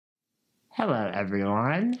Hello,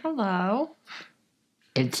 everyone. Hello.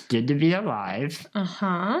 It's good to be alive.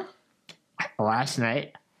 Uh-huh. Last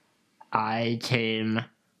night, I came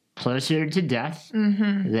closer to death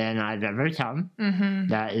than I've ever come.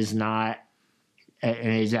 That is not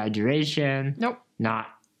an exaggeration. Nope. Not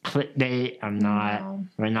clickbait.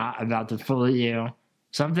 We're not about to fool you.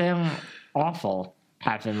 Something awful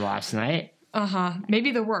happened last night. Uh-huh.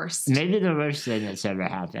 Maybe the worst. Maybe the worst thing that's ever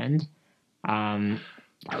happened.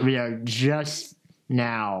 We are just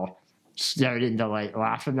now starting to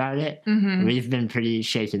laugh about it. We've been pretty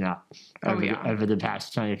shaken up over the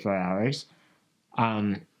past 24 hours.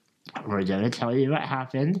 We're going to tell you what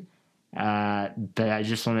happened. But I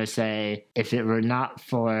just want to say, if it were not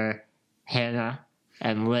for Hannah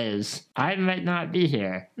and Liz, I might not be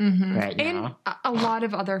here right now. And a lot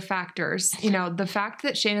of other factors. You know, the fact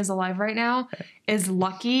that Shane is alive right now is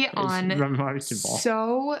lucky on remarkable.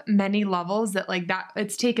 So many levels that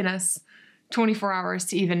it's taken us 24 hours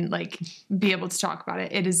to even be able to talk about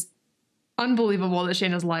it. It is unbelievable that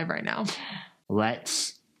Shane is alive right now.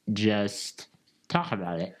 Let's just talk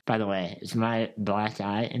about it. By the way, is my black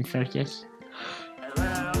eye in focus?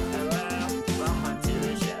 Hello. Welcome to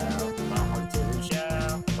the show. Welcome to the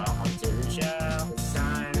show. Welcome to the show. It's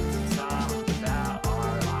time to talk about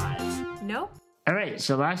our lives. Nope. All right,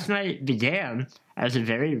 so last night began as a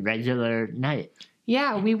very regular night.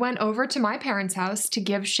 Yeah, we went over to my parents' house to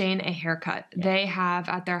give Shane a haircut. Yeah. They have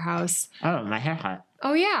at their house. Oh, my haircut.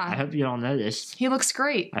 Oh, yeah. I hope you all noticed. He looks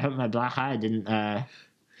great. I hope my black eye didn't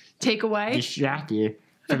take away, distract you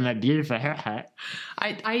from my beautiful haircut.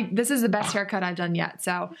 This is the best haircut I've done yet.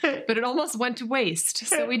 But it almost went to waste.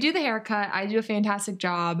 So we do the haircut. I do a fantastic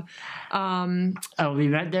job. We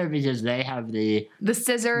went there because they have the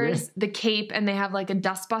scissors, the cape, and they have a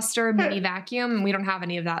dustbuster mini vacuum. And we don't have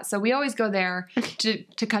any of that. So we always go there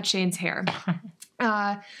to cut Shane's hair.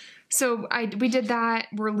 So we did that.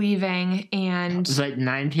 We're leaving, and it's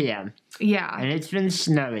 9 p.m. Yeah, and it's been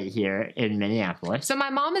snowy here in Minneapolis. So my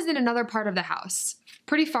mom is in another part of the house,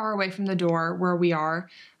 pretty far away from the door where we are,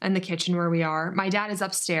 and the kitchen where we are. My dad is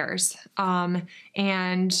upstairs, and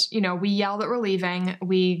we yell that we're leaving.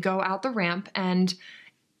 We go out the ramp, and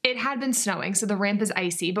it had been snowing, so the ramp is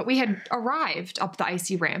icy. But we had arrived up the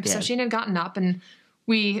icy ramp, so Shane had gotten up, and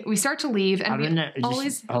we start to leave, and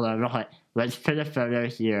hold on real quick. Let's put a photo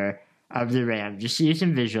here of the ramp just so you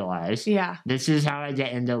can visualize. Yeah. This is how I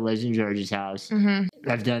get into Liz and George's house.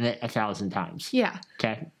 I've done it 1,000 times. Yeah.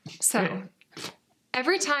 Okay. So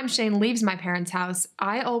every time Shane leaves my parents' house,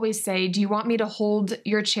 I always say, do you want me to hold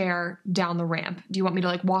your chair down the ramp? Do you want me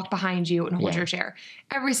to walk behind you and hold your chair?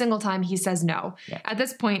 Every single time he says no. Yeah. At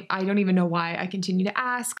this point, I don't even know why I continue to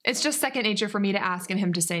ask. It's just second nature for me to ask and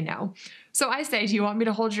him to say no. So I say, do you want me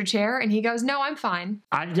to hold your chair? And he goes, no, I'm fine.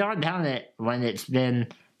 I've gone down it when it's been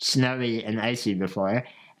snowy and icy before.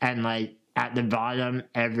 And at the bottom,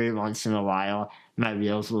 every once in a while, my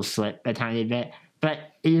wheels will slip a tiny bit. But,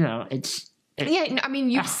 it's... Yeah, I mean,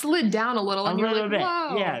 you've slid down a little. And you're like, bit.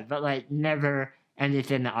 Whoa. Yeah, but never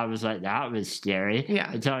anything that I was that was scary.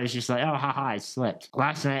 Yeah. Until I was just oh, haha, I slipped.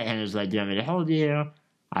 Last night, Hannah was do you want me to hold you?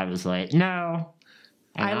 I was no.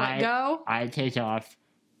 And I let go. I take off.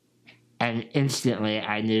 And instantly,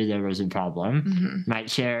 I knew there was a problem. My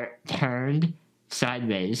chair turned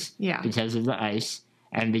sideways because of the ice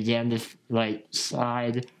and began to,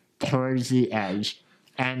 slide towards the edge.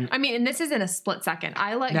 And and this is in a split second.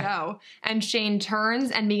 I let go, and Shane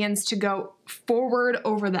turns and begins to go forward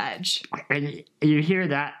over the edge. And you hear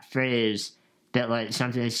that phrase that,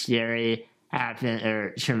 something scary happened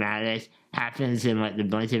or traumatic happens in, the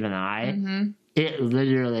blink of an eye. It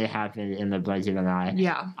literally happened in the blink of an eye.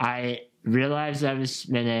 Yeah. I realized I was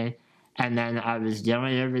spinning, and then I was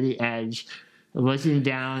going over the edge, looking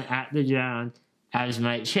down at the ground as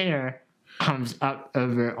my chair comes up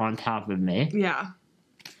over on top of me. Yeah.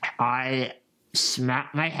 I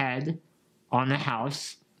smack my head on the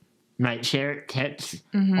house. My chair tips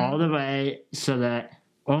all the way so that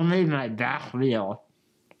only my back wheel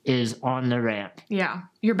is on the ramp. Yeah.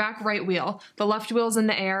 Your back right wheel. The left wheel's in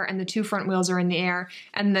the air and the two front wheels are in the air.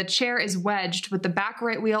 And the chair is wedged with the back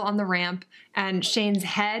right wheel on the ramp and Shane's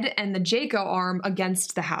head and the Jayco arm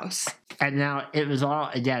against the house. And now it was all,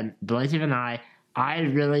 again, blink of an eye. I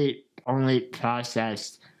really only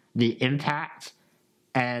processed the impact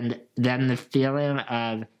and then the feeling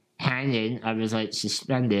of hanging. I was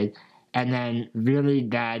suspended, and then really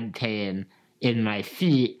bad pain in my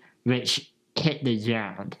feet, which hit the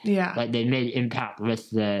ground. Yeah. They made impact with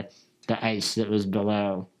the ice that was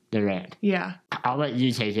below the ramp. Yeah. I'll let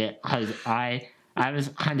you take it because I I was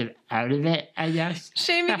kind of out of it, I guess.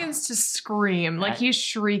 Shane begins to scream, like he's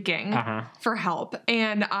shrieking for help.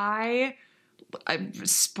 And I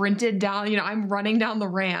sprinted down, I'm running down the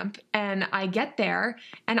ramp, and I get there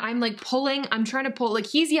and I'm like I'm trying to pull, like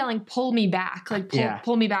he's yelling, pull me back, like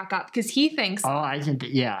pull me back up, because he thinks. All I can, go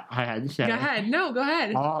ahead. No, go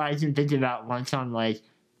ahead. All I can think about once I'm like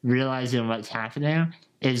realizing what's happening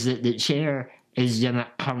is that the chair is gonna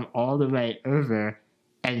come all the way over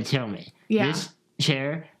and kill me. Yeah. This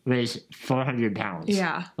chair weighs 400 pounds.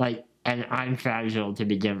 Yeah. And I'm fragile to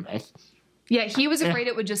begin with. Yeah, he was afraid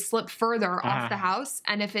it would just slip further off the house,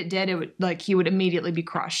 and if it did, it would he would immediately be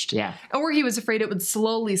crushed. Yeah. Or he was afraid it would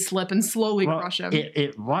slowly slip and slowly crush him.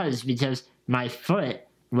 It was, because my foot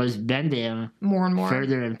was bending more and more,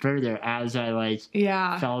 further and further as I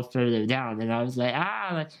fell further down, and I was like,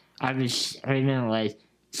 I was screaming like,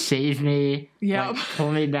 save me,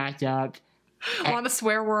 pull me back up. A lot of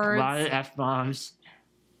swear words. A lot of F-bombs.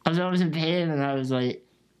 I was in pain, and I was like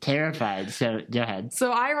terrified. So go ahead.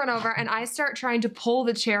 So I run over and I start trying to pull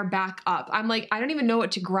the chair back up. I'm like, I don't even know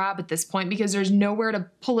what to grab at this point because there's nowhere to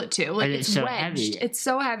pull it to. Like, it's so wedged. Heavy. It's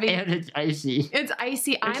so heavy. And it's icy. It's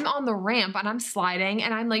icy. I'm on the ramp and I'm sliding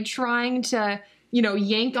and I'm like trying to,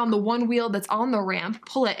 yank on the one wheel that's on the ramp,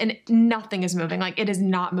 pull it, and nothing is moving. Like, it is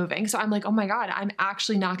not moving. So I'm like, oh my God, I'm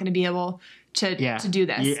actually not going to be able to do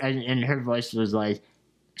this. And her voice was like,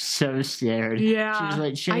 so scared. Yeah. She was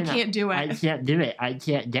like, Shane, I can't do it. I can't do it. I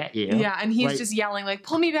can't get you. Yeah, and he's just yelling like,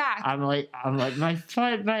 pull me back. I'm like, my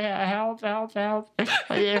foot, help.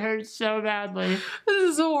 It hurts so badly.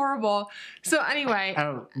 This is horrible. So anyway.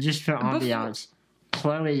 Oh, just for ambiance,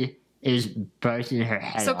 Chloe is bursting her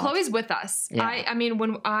head So off. Chloe's with us. Yeah. I mean,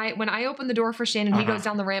 when I open the door for Shane and he goes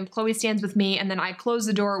down the ramp, Chloe stands with me, and then I close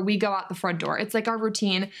the door, we go out the front door. It's like our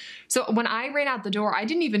routine. So when I ran out the door, I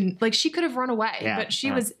didn't even, she could have run away, but she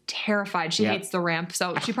was terrified. She hates the ramp,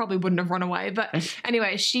 so she probably wouldn't have run away. But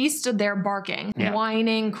anyway, she stood there barking,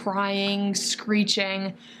 whining, crying,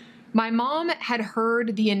 screeching. My mom had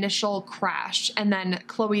heard the initial crash and then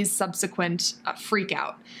Chloe's subsequent freak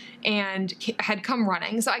out and had come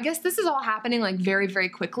running. So I guess this is all happening very, very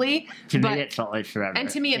quickly. To me, it felt like forever. And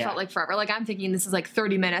to me, it felt like forever. I'm thinking this is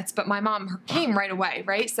 30 minutes, but my mom came right away,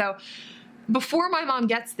 right? So before my mom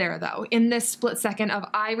gets there, though, in this split second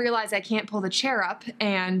I realize I can't pull the chair up,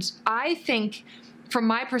 and I think, from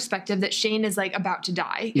my perspective, that Shane is about to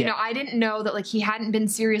die. You know, I didn't know that he hadn't been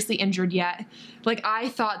seriously injured yet. I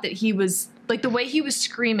thought that he was the way he was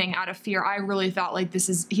screaming out of fear. I really thought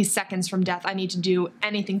he's seconds from death. I need to do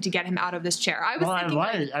anything to get him out of this chair. I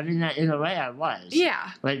was. I mean, in a way, I was.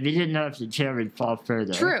 Yeah. We didn't know if the chair would fall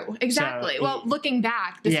further. True. Exactly. So looking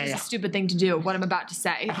back, this is a stupid thing to do. What I'm about to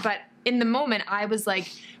say, but in the moment, I was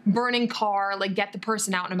burning car, get the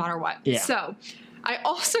person out no matter what. Yeah. So. I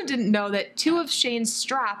also didn't know that 2 of Shane's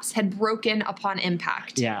straps had broken upon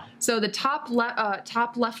impact. Yeah. So the top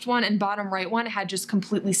left one and bottom right one had just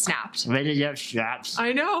completely snapped. Way to get straps.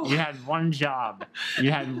 I know. You had one job.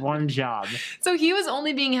 So he was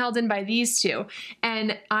only being held in by these 2.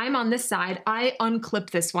 And I'm on this side. I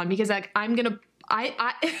unclip this one because I'm going to...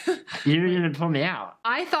 You were going to pull me out.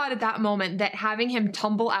 I thought at that moment that having him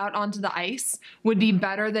tumble out onto the ice would be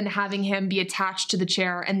better than having him be attached to the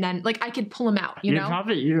chair and then, I could pull him out, you know?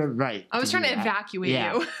 You're right. I was trying to evacuate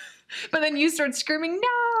you. But then you start screaming,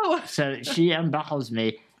 no! So she unbuckles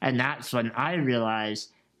me, and that's when I realize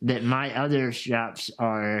that my other straps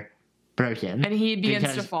are broken. And he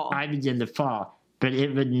begins to fall. I begin to fall. But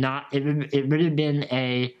it would have been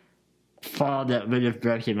a fall that would have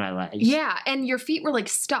broken my legs. Yeah, and your feet were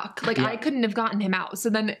stuck. I couldn't have gotten him out.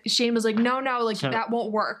 So then Shane was like, no, that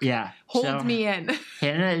won't work. Yeah. Hold me in.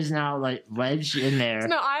 Hannah is now wedged in there.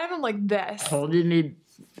 No, I have him like this. Holding me,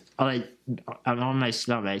 I'm on my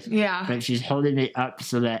stomach. Yeah. But she's holding me up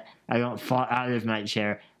so that I don't fall out of my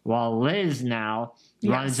chair. While Liz now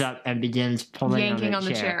runs up and begins yanking on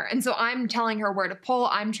the chair. And so I'm telling her where to pull.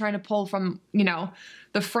 I'm trying to pull from,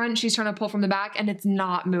 the front. She's trying to pull from the back, and it's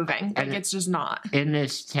not moving. It's just not. In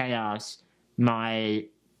this chaos,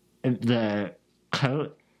 the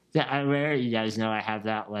coat that I wear, you guys know I have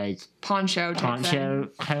that poncho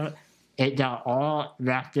coat. It got all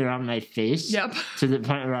wrapped around my face. Yep. To the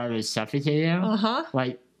point where I was suffocating.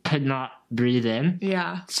 Could not breathe in.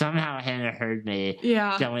 Yeah. Somehow Hannah heard me.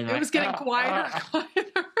 Yeah. Going it was getting quieter.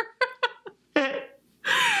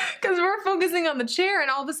 Because we're focusing on the chair, and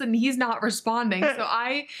all of a sudden he's not responding. So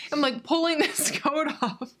I am pulling this coat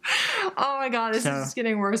off. Oh my God, this is just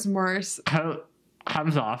getting worse and worse. Coat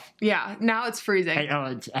comes off. Yeah, now it's freezing.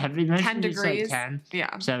 It's 10 degrees. 10.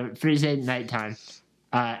 Yeah. So freezing nighttime.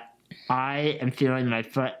 I am feeling my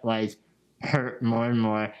foot hurt more and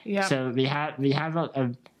more. Yep. So we have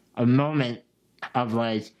a moment of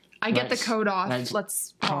like, I get the coat off.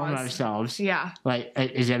 Let's calm pause. ourselves. Yeah. Like,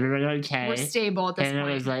 is everyone okay? We're stable at this point. And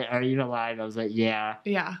it was like, are you alive? I was like, yeah.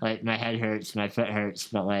 Yeah. Like, my head hurts, my foot hurts,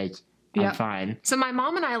 but like, I'm fine. So my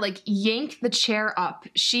mom and I like yanked the chair up.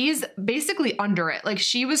 She's basically under it. Like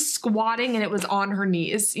she was squatting and it was on her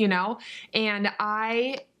knees, you know? And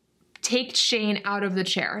I take Shane out of the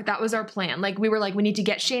chair. That was our plan. Like we were like, we need to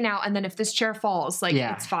get Shane out. And then if this chair falls, like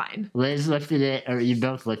it's fine. Liz lifted it, or you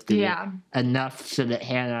both lifted it enough so that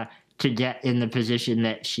Hannah could get in the position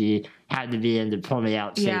that she had to be in to pull me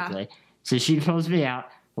out safely. So she pulls me out,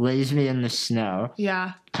 lays me in the snow.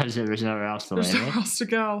 Yeah. Because there was nowhere else to lay me. There's nowhere else to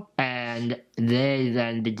go. And they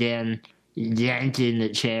then began yanking the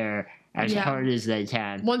chair as hard as they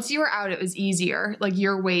can. Once you were out, it was easier. Like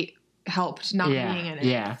your weight helped not being in it.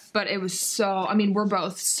 Yeah. But it was so, I mean, we're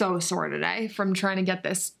both so sore today from trying to get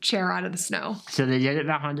this chair out of the snow. So they get it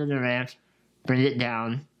back onto the ramp, bring it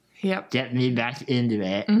down. Yep. Get me back into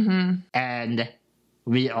it. Mm-hmm. And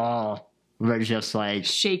we all were just like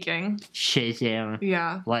shaking.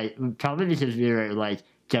 Yeah. Like probably because we were like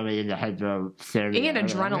going into hypothermia. And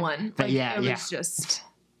adrenaline. But like, it was just.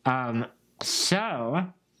 So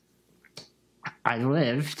I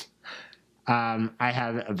lived. I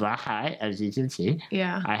have a black eye, as you can see.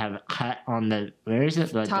 Yeah. I have a cut on the, where is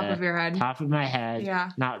it? Like top of your head. Top of my head. Yeah.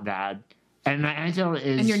 Not bad. And my ankle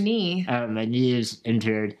is... And your knee. My knee is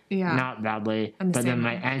injured. Yeah. Not badly. But then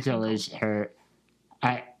my ankle is hurt.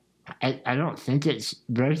 I don't think it's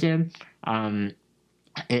broken.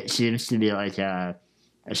 It seems to be like a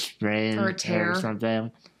sprain or a tear or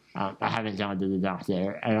something. I haven't gone to the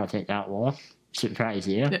doctor. I don't think that will surprise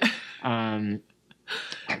you.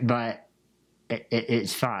 But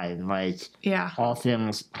it's fine. Like, all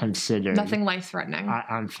things considered. Nothing life-threatening.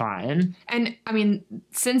 I'm fine. And, I mean,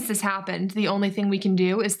 since this happened, the only thing we can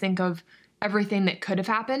do is think of everything that could have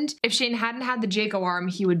happened. If Shane hadn't had the Jaco arm,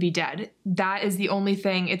 he would be dead. That is the only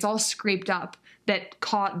thing. It's all scraped up that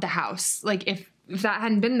caught the house. Like, if that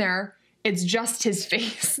hadn't been there, it's just his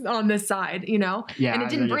face on this side, you know? Yeah. And it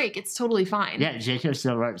didn't break. It's totally fine. Yeah, Jaco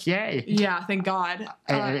still works. Yay. Yeah, thank God.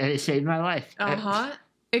 It saved my life. Uh-huh.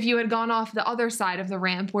 If you had gone off the other side of the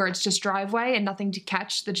ramp where it's just driveway and nothing to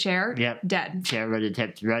catch the chair, dead. Chair would have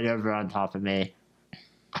tipped right over on top of me.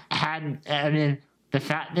 The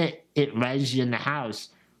fact that it wedged in the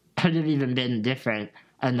house could have even been different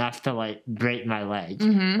enough to, like, break my leg.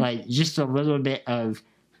 Mm-hmm. Like, just a little bit of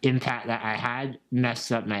impact that I had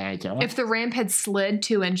messed up my ankle. If the ramp had slid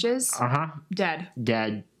 2 inches, dead.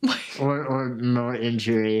 or more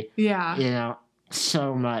injury. Yeah. You know,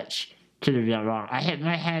 so much could have been wrong. I hit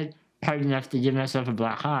my head hard enough to give myself a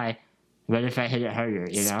black eye. What if I hit it harder,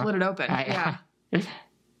 you know? Split it open,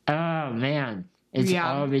 Oh, man. It's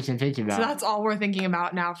all we can think about. So that's all we're thinking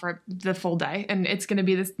about now for the full day. And it's going to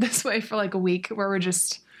be this way for like a week where we're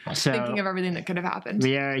just thinking of everything that could have happened.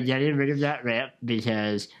 We are getting rid of that ramp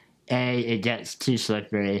because A, it gets too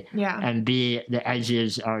slippery. Yeah. And B, the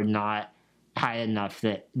edges are not high enough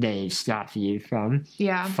that they stop you from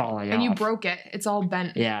falling off. And you broke it. It's all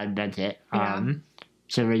bent. Yeah, I bent it. Yeah.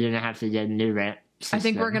 So we're going to have to get a new ramp system. I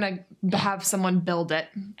think we're going to have someone build it,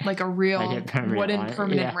 like a real wooden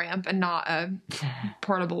permanent ramp and not a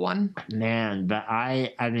portable one. Man, but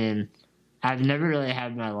I mean, I've never really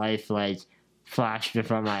had my life, like, flash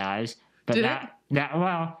before my eyes. But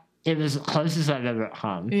it was the closest I've ever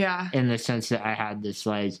come. Yeah. In the sense that I had this,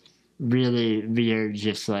 like, really weird,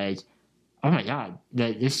 just like, oh my God,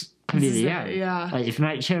 like, this could be the end. Yeah. Like, if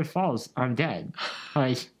my chair falls, I'm dead.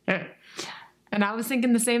 Like, and I was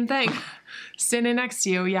thinking the same thing. Standing next to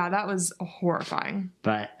you, that was horrifying.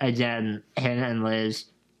 But again, Hannah and Liz,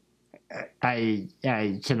 I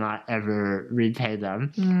cannot ever repay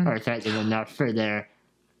them or thank them enough for their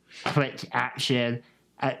quick action.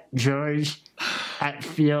 George, it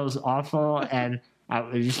feels awful, and I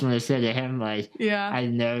was just going to say to him, like, I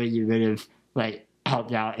know you would have, like,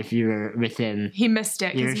 helped out if you were within. He missed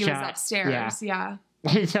it because he was upstairs. Yeah.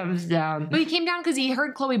 He comes down. But he came down because he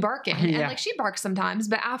heard Chloe barking. And, like, she barks sometimes.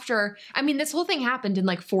 But after, I mean, this whole thing happened in,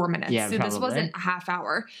 like, 4 minutes. Yeah, so this wasn't a half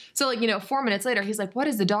hour. So, like, 4 minutes later, he's like, what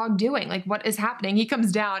is the dog doing? Like, what is happening? He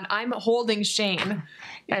comes down. I'm holding Shane.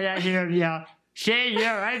 And I hear him yell, Shane, you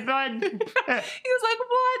all right, bud? He was like,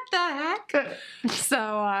 what the heck?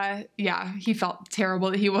 So, he felt terrible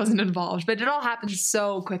that he wasn't involved. But it all happened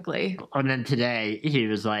so quickly. And then today, he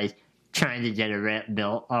was like, trying to get a ramp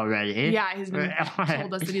built already. Yeah, he's been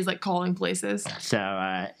told us that he's, like, calling places.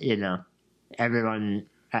 So, everyone,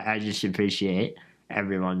 I just appreciate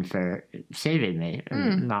everyone for saving me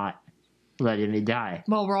and not letting me die.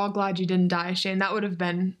 Well, we're all glad you didn't die, Shane. That would have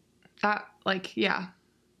been That, like, yeah.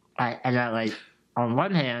 On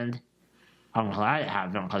one hand, I'm glad it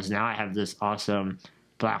happened because now I have this awesome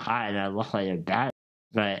black eye and I look like a bat.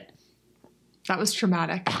 But that was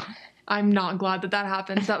traumatic. I'm not glad that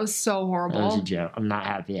happened. That was so horrible. That was a joke. I'm not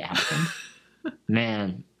happy it happened.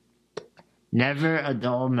 Man, never a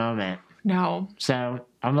dull moment. No. So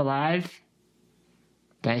I'm alive.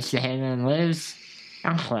 Thanks to Hannah and Liz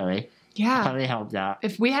and Chloe. Yeah. Chloe helped out.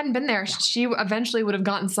 If we hadn't been there, she eventually would have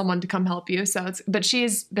gotten someone to come help you. But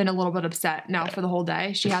she's been a little bit upset now for the whole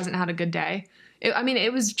day. She hasn't had a good day.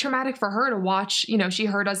 It was traumatic for her to watch. She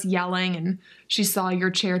heard us yelling and she saw your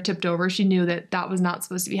chair tipped over. She knew that was not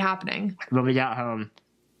supposed to be happening. When we got home,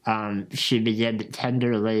 she began to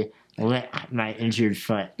tenderly lick my injured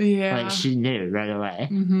foot. Yeah. Like, she knew right away.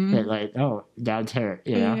 Mm-hmm. That, that's hurt,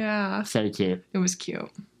 Yeah. So cute. It was cute.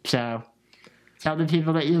 So, tell the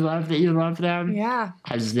people that you love them. Yeah.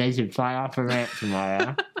 Because they should fly off a ramp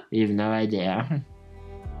tomorrow. You have no idea.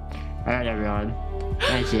 All right, everyone.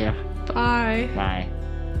 Thank you. Bye. Bye.